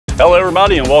Hello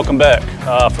everybody and welcome back.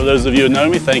 For those of you who know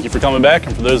me, thank you for coming back,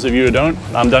 and for those of you who don't,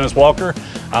 I'm Dennis Walker.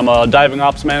 I'm a diving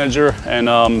ops manager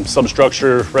and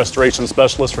substructure restoration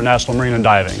specialist for National Marine and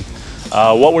Diving.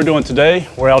 What we're doing today,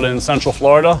 we're out in Central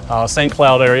Florida, St.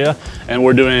 Cloud area, and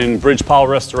we're doing bridge pile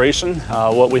restoration.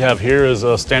 What we have here is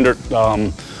a standard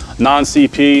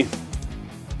non-CP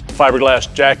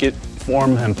fiberglass jacket,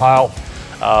 form, and pile.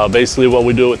 Basically what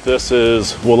we do with this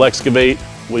is we'll excavate,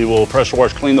 we will pressure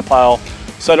wash clean the pile,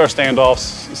 set our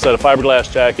standoffs, set a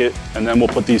fiberglass jacket, and then we'll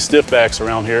put these stiff backs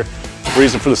around here. The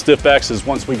reason for the stiff backs is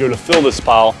once we go to fill this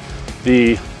pile,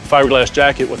 the fiberglass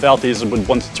jacket without these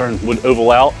would oval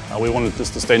out. We wanted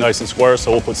this to stay nice and square, so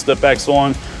we'll put stiff backs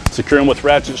on, secure them with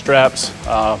ratchet straps.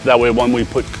 That way when we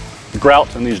put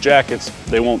grout in these jackets,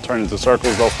 they won't turn into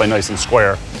circles, they'll stay nice and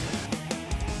square.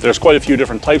 There's quite a few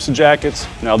different types of jackets.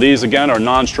 Now these again are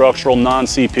non-structural,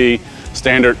 non-CP,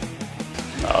 standard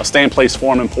stand, place,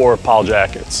 form, and pour pile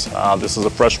jackets. This is a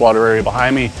freshwater area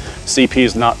behind me. CP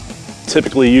is not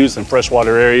typically used in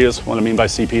freshwater areas. What I mean by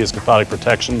CP is cathodic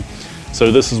protection.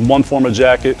 So this is one form of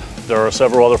jacket. There are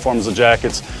several other forms of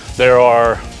jackets. There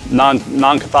are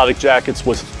non-cathodic jackets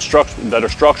that are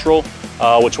structural,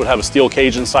 which would have a steel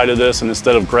cage inside of this, and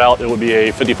instead of grout, it would be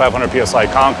a 5,500 PSI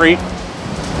concrete.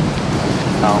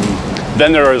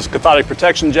 Then there is cathodic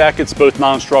protection jackets, both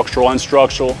non-structural and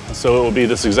structural. So it will be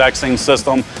this exact same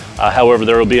system. However,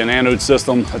 there will be an anode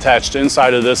system attached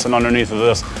inside of this and underneath of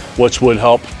this, which would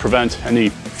help prevent any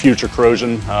future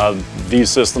corrosion.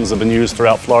 These systems have been used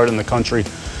throughout Florida and the country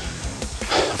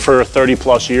for 30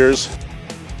 plus years.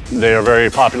 They are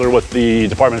very popular with the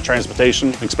Department of Transportation,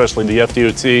 especially the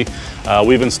FDOT.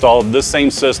 We've installed this same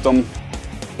system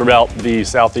throughout the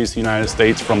southeast United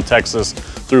States, from Texas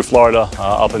through Florida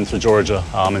up into Georgia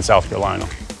and South Carolina.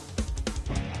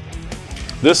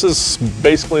 This is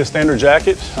basically a standard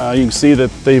jacket. You can see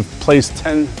that they've placed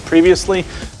 10 previously.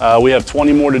 We have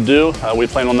 20 more to do. We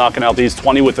plan on knocking out these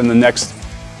 20 within the next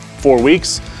 4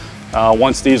 weeks.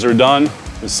 Once these are done,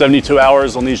 there's 72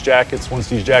 hours on these jackets. Once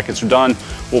these jackets are done,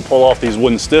 we'll pull off these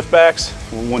wooden stiff backs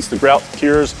once the grout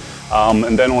cures.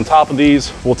 And then on top of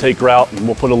these, we'll take grout and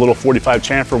we'll put a little 45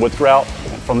 chamfer with grout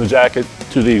from the jacket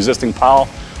to the existing pile.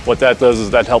 What that does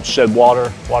is that helps shed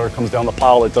water. Water comes down the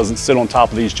pile. It doesn't sit on top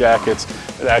of these jackets.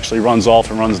 It actually runs off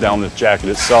and runs down the jacket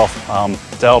itself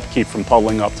to help keep from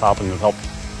puddling up top and to help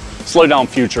slow down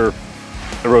future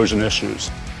erosion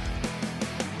issues.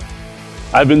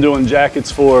 I've been doing jackets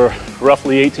for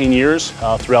roughly 18 years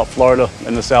throughout Florida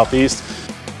and the Southeast.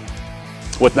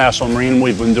 With National Marine,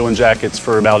 we've been doing jackets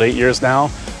for about 8 years now.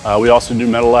 We also do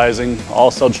metallizing, all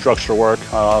substructure work.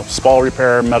 Spall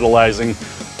repair, metallizing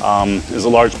is a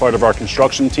large part of our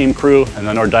construction team crew, and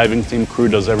then our diving team crew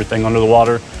does everything under the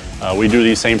water. We do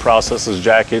these same processes,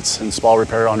 jackets and spall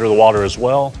repair under the water as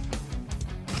well.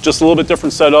 Just a little bit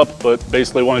different setup, but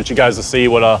basically wanted you guys to see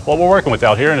what we're working with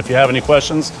out here. And if you have any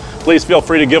questions, please feel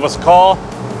free to give us a call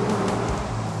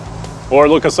or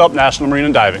look us up, National Marine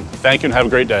and Diving. Thank you and have a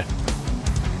great day.